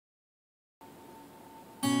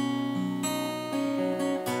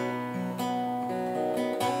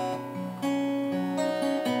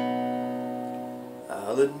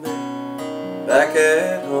admit, back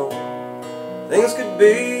at home, things could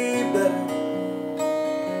be better.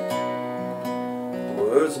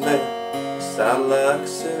 Words meant sound like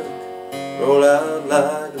silk, roll out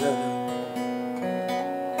like leather.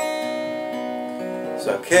 So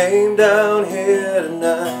I came down here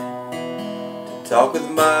tonight to talk with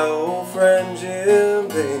my old friend Jim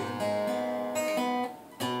Beam.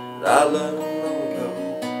 But I learned long ago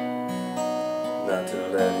not to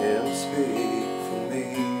let him speak for me.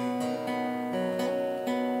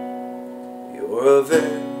 You're a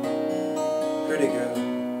very pretty girl,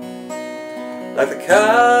 like the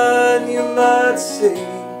kind you might see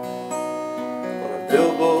on a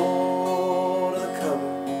billboard or the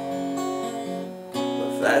cover of a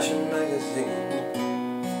fashion magazine.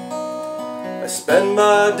 I spend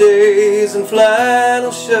my days in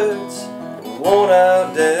flannel shirts and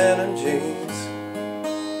worn-out denim jeans,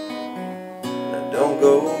 and I don't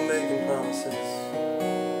go making promises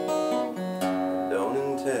I don't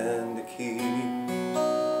intend to keep.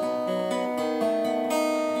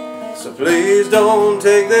 So please don't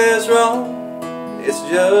take this wrong, it's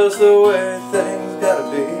just the way things gotta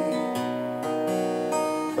be.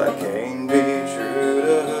 If I can't be true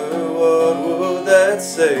to her, what would that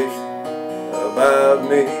say about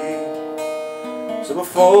me? So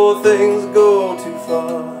before things go too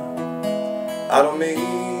far, I don't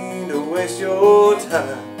mean to waste your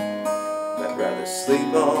time. I'd rather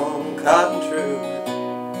sleep on cotton truth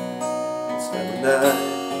and spend the night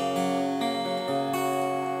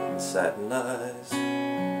in satin lies.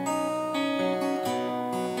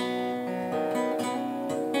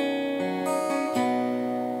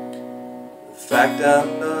 The fact I'm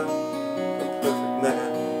not a perfect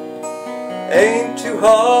man ain't too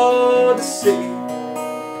hard to see,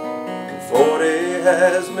 and 40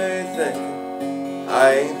 has me thinking I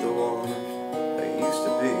ain't the one I used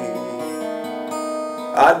to be.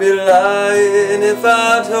 I'd be lying if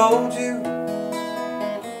I told you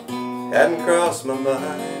hadn't crossed my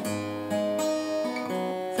mind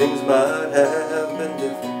things might have been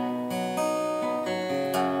different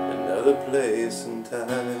another place and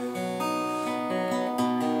time.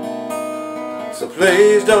 So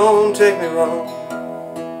please don't take me wrong,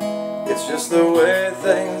 it's just the way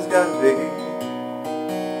things gotta be.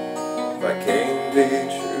 If I can't be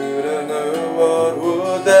true to her, what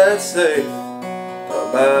would that say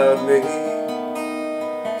about me?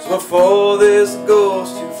 So before this goes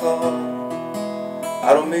too far,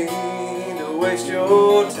 I don't mean to waste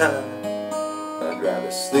your time. I'd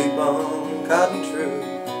rather sleep on cotton truth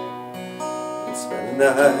and spend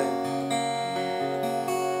the night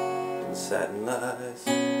satin lies.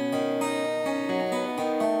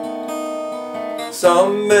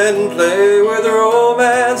 Some men play with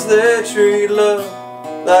romance, they treat love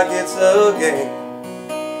like it's a game.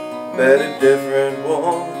 Bet a different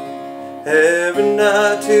woman every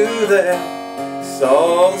night to them, it's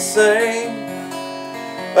all the same.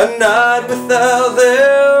 A night without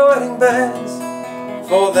their wedding bands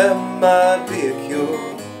for them might be a cure.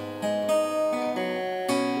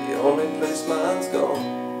 The only place mine's gone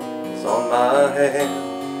is on my hand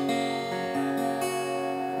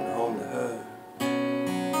and home to her.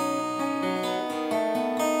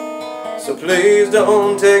 So please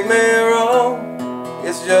don't take me wrong,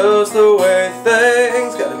 it's just the way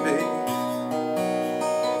things gotta be.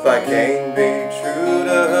 If I can't be true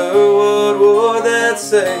to her, what would that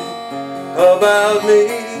say about me?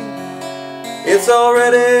 It's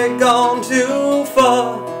already gone too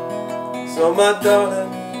far, so my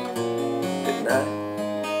darling, good night.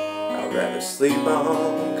 I'd rather sleep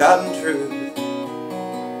on cotton truth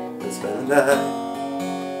than spend the night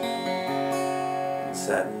in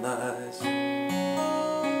satin lies.